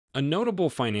A notable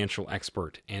financial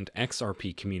expert and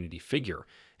XRP community figure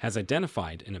has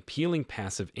identified an appealing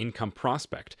passive income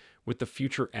prospect with the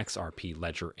future XRP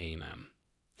ledger AMM.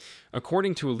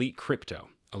 According to Elite Crypto,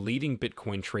 a leading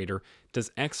Bitcoin trader,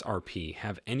 does XRP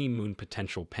have any moon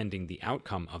potential pending the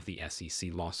outcome of the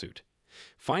SEC lawsuit?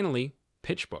 Finally,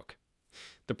 PitchBook.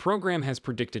 The program has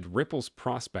predicted Ripple's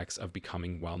prospects of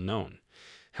becoming well known.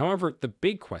 However, the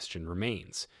big question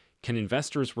remains, can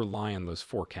investors rely on those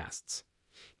forecasts?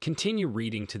 Continue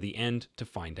reading to the end to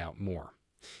find out more.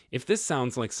 If this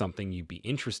sounds like something you'd be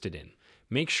interested in,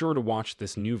 make sure to watch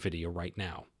this new video right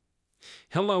now.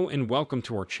 Hello and welcome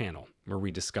to our channel, where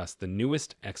we discuss the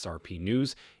newest XRP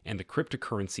news and the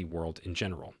cryptocurrency world in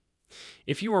general.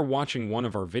 If you are watching one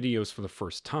of our videos for the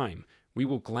first time, we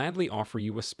will gladly offer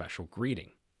you a special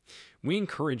greeting. We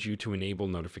encourage you to enable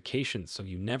notifications so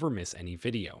you never miss any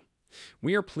video.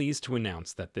 We are pleased to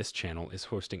announce that this channel is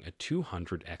hosting a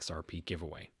 200 XRP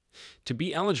giveaway. To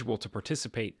be eligible to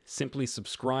participate, simply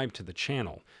subscribe to the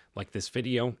channel, like this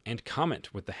video, and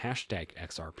comment with the hashtag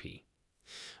XRP.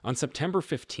 On September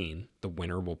 15, the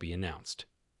winner will be announced.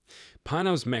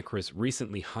 Panos Mekras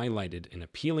recently highlighted an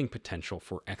appealing potential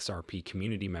for XRP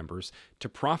community members to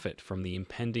profit from the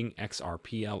impending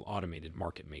XRPL automated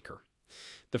market maker.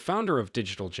 The founder of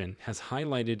DigitalGen has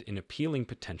highlighted an appealing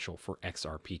potential for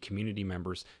XRP community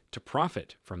members to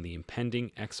profit from the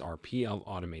impending XRPL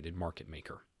automated market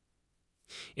maker.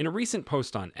 In a recent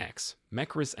post on X,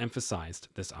 Mekras emphasized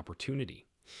this opportunity.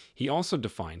 He also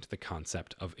defined the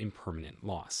concept of impermanent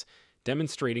loss,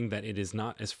 demonstrating that it is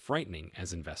not as frightening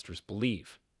as investors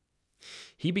believe.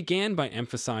 He began by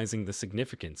emphasizing the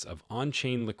significance of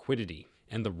on-chain liquidity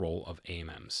and the role of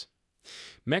AMMs.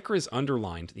 Mekras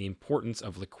underlined the importance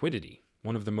of liquidity,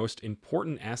 one of the most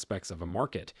important aspects of a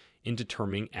market in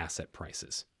determining asset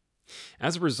prices.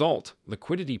 As a result,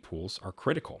 liquidity pools are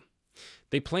critical.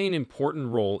 They play an important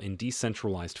role in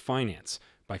decentralized finance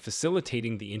by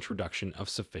facilitating the introduction of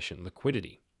sufficient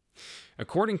liquidity.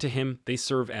 According to him, they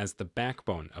serve as the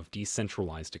backbone of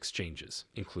decentralized exchanges,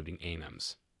 including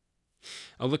AMMs.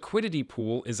 A liquidity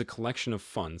pool is a collection of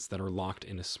funds that are locked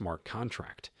in a smart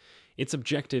contract. Its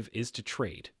objective is to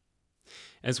trade,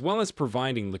 as well as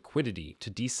providing liquidity to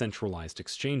decentralized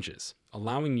exchanges,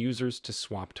 allowing users to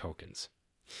swap tokens.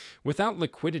 Without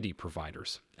liquidity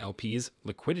providers, LPs'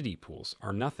 liquidity pools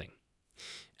are nothing.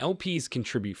 LPs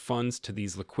contribute funds to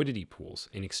these liquidity pools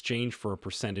in exchange for a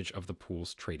percentage of the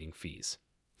pool's trading fees.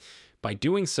 By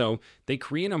doing so, they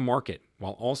create a market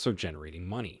while also generating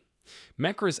money.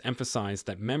 Mekras emphasized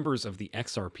that members of the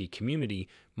XRP community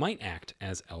might act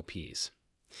as LPs.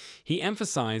 He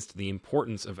emphasized the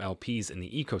importance of LPs in the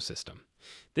ecosystem.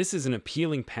 This is an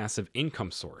appealing passive income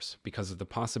source because of the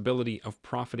possibility of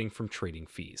profiting from trading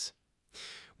fees.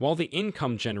 While the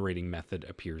income-generating method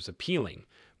appears appealing,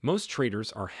 most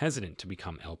traders are hesitant to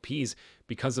become LPs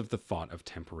because of the thought of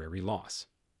temporary loss.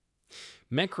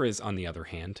 Mekras, on the other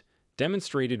hand,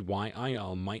 demonstrated why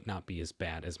IL might not be as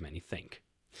bad as many think.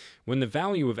 When the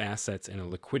value of assets in a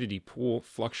liquidity pool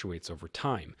fluctuates over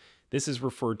time, this is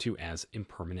referred to as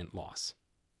impermanent loss.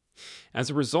 As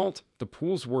a result, the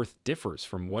pool's worth differs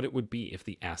from what it would be if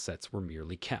the assets were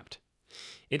merely kept.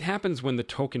 It happens when the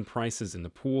token prices in the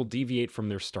pool deviate from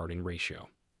their starting ratio.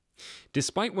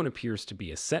 Despite what appears to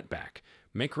be a setback,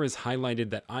 Mekras highlighted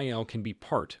that IL can be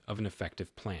part of an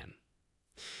effective plan.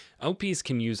 LPs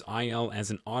can use IL as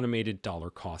an automated dollar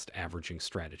cost averaging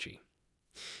strategy.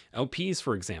 LPs,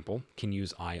 for example, can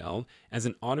use IL as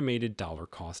an automated dollar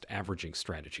cost averaging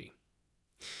strategy.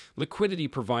 Liquidity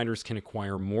providers can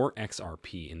acquire more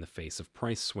XRP in the face of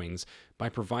price swings by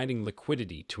providing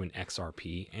liquidity to an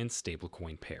XRP and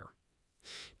stablecoin pair.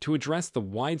 To address the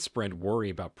widespread worry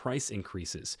about price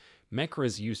increases,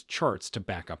 Mekras used charts to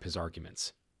back up his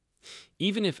arguments.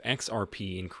 Even if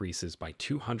XRP increases by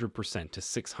 200% to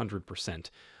 600%,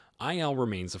 IL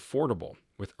remains affordable,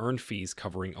 with earned fees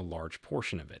covering a large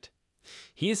portion of it.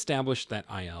 He established that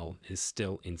IL is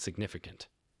still insignificant,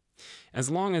 as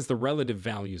long as the relative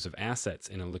values of assets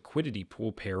in a liquidity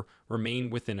pool pair remain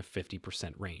within a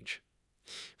 50% range.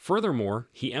 Furthermore,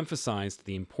 he emphasized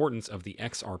the importance of the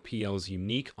XRPL's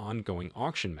unique ongoing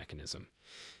auction mechanism.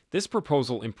 This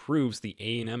proposal improves the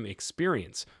A&M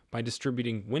experience by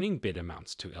distributing winning bid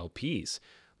amounts to LPs,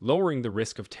 lowering the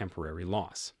risk of temporary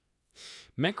loss.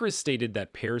 Mekras stated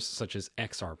that pairs such as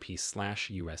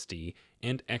XRP/USD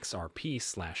and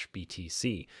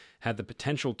XRP/BTC had the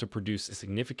potential to produce a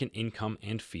significant income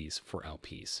and fees for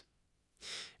LPs.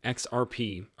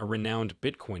 XRP, a renowned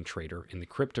Bitcoin trader in the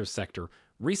crypto sector,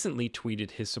 recently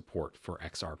tweeted his support for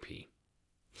XRP.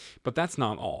 But that's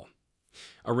not all.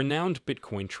 A renowned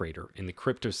Bitcoin trader in the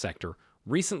crypto sector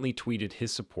recently tweeted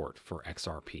his support for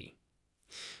XRP.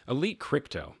 Elite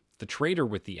Crypto, the trader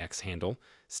with the X handle,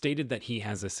 stated that he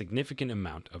has a significant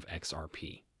amount of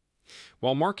XRP.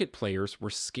 While market players were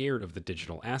scared of the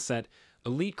digital asset,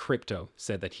 Elite Crypto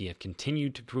said that he had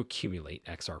continued to accumulate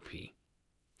XRP.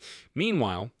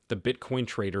 Meanwhile, the Bitcoin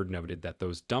trader noted that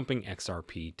those dumping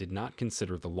XRP did not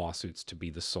consider the lawsuits to be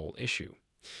the sole issue.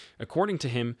 According to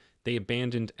him, they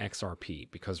abandoned XRP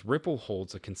because Ripple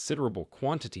holds a considerable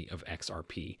quantity of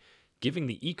XRP, giving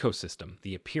the ecosystem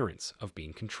the appearance of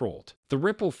being controlled. The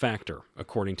Ripple factor,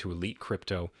 according to Elite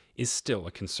Crypto, is still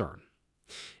a concern.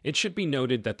 It should be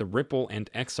noted that the Ripple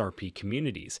and XRP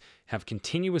communities have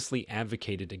continuously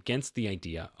advocated against the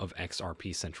idea of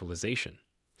XRP centralization.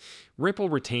 Ripple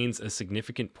retains a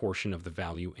significant portion of the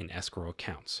value in escrow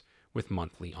accounts, with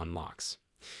monthly unlocks.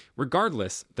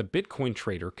 Regardless, the Bitcoin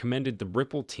trader commended the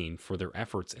Ripple team for their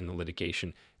efforts in the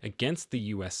litigation against the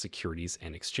U.S. Securities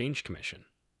and Exchange Commission.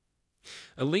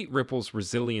 Elite Ripple's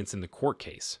resilience in the court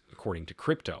case, according to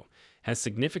Crypto, has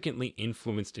significantly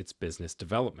influenced its business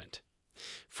development.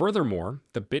 Furthermore,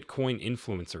 the Bitcoin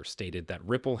influencer stated that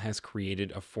Ripple has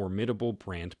created a formidable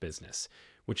brand business,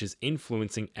 which is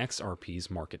influencing XRP's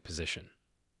market position.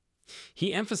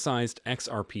 He emphasized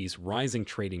XRP's rising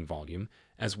trading volume,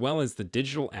 as well as the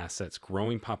digital asset's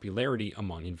growing popularity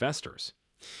among investors.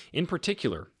 In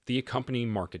particular, the accompanying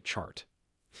market chart.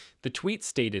 The tweet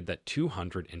stated that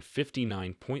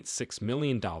 $259.6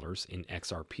 million in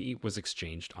XRP was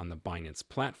exchanged on the Binance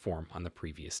platform on the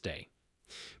previous day.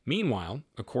 Meanwhile,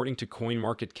 according to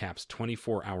CoinMarketCap's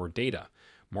 24-hour data,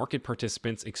 market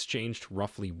participants exchanged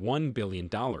roughly $1 billion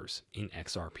in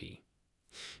XRP.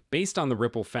 Based on the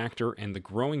Ripple factor and the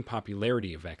growing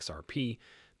popularity of XRP,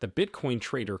 the Bitcoin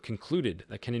trader concluded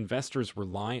that can investors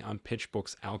rely on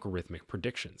PitchBook's algorithmic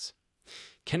predictions?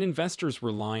 Can investors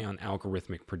rely on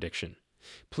algorithmic prediction?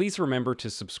 Please remember to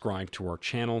subscribe to our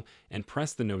channel and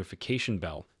press the notification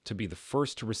bell to be the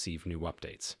first to receive new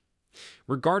updates.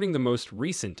 Regarding the most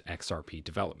recent XRP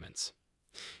developments,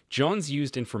 Jones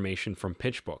used information from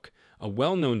PitchBook, a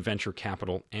well-known venture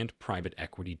capital and private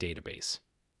equity database.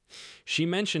 She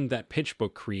mentioned that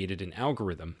PitchBook created an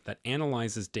algorithm that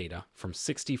analyzes data from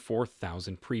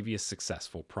 64,000 previous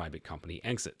successful private company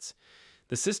exits.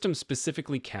 The system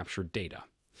specifically captured data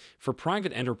for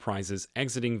private enterprises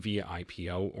exiting via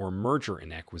IPO or merger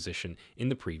and acquisition in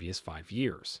the previous 5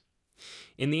 years.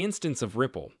 In the instance of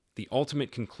Ripple, the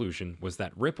ultimate conclusion was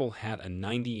that Ripple had a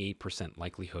 98%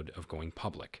 likelihood of going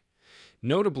public.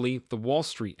 Notably, the Wall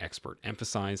Street expert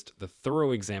emphasized the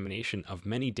thorough examination of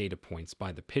many data points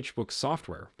by the PitchBook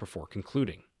software before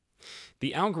concluding.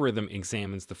 The algorithm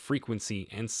examines the frequency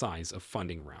and size of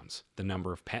funding rounds, the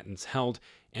number of patents held,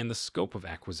 and the scope of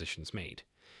acquisitions made.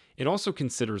 It also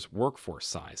considers workforce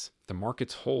size, the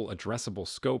market's whole addressable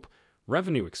scope,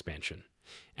 revenue expansion,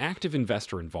 active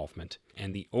investor involvement,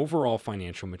 and the overall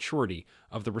financial maturity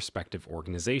of the respective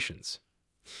organizations.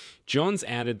 Jones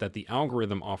added that the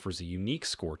algorithm offers a unique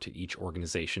score to each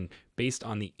organization based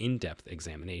on the in-depth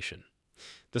examination.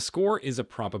 The score is a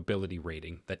probability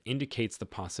rating that indicates the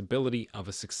possibility of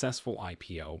a successful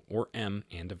IPO or M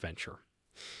and a venture.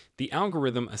 The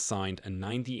algorithm assigned a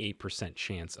 98%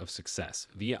 chance of success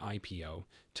via IPO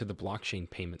to the blockchain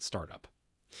payment startup.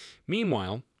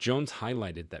 Meanwhile, Jones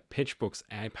highlighted that PitchBook's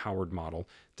AI-powered model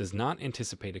does not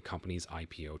anticipate a company's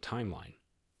IPO timeline.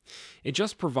 It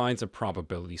just provides a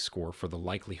probability score for the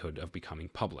likelihood of becoming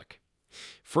public.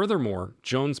 Furthermore,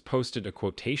 Jones posted a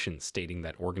quotation stating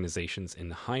that organizations in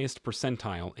the highest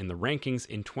percentile in the rankings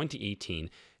in 2018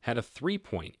 had a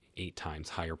 3.8 times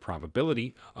higher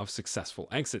probability of successful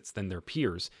exits than their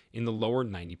peers in the lower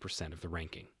 90% of the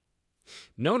ranking.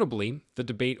 Notably, the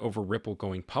debate over Ripple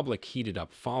going public heated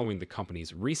up following the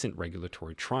company's recent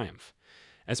regulatory triumph.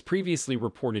 As previously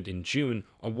reported in June,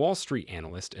 a Wall Street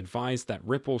analyst advised that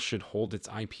Ripple should hold its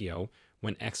IPO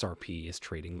when XRP is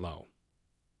trading low.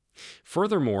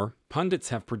 Furthermore, pundits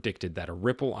have predicted that a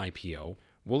Ripple IPO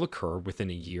will occur within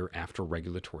a year after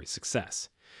regulatory success.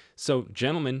 So,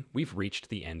 gentlemen, we've reached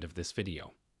the end of this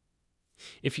video.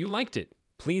 If you liked it,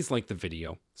 please like the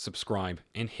video, subscribe,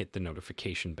 and hit the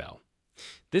notification bell.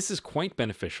 This is quite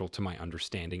beneficial to my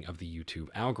understanding of the YouTube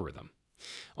algorithm.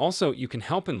 Also, you can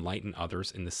help enlighten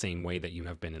others in the same way that you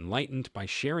have been enlightened by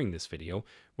sharing this video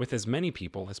with as many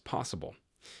people as possible.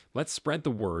 Let's spread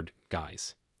the word,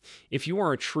 guys. If you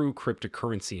are a true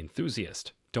cryptocurrency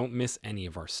enthusiast, don't miss any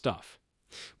of our stuff.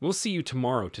 We'll see you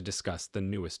tomorrow to discuss the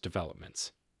newest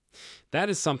developments. That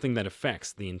is something that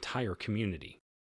affects the entire community.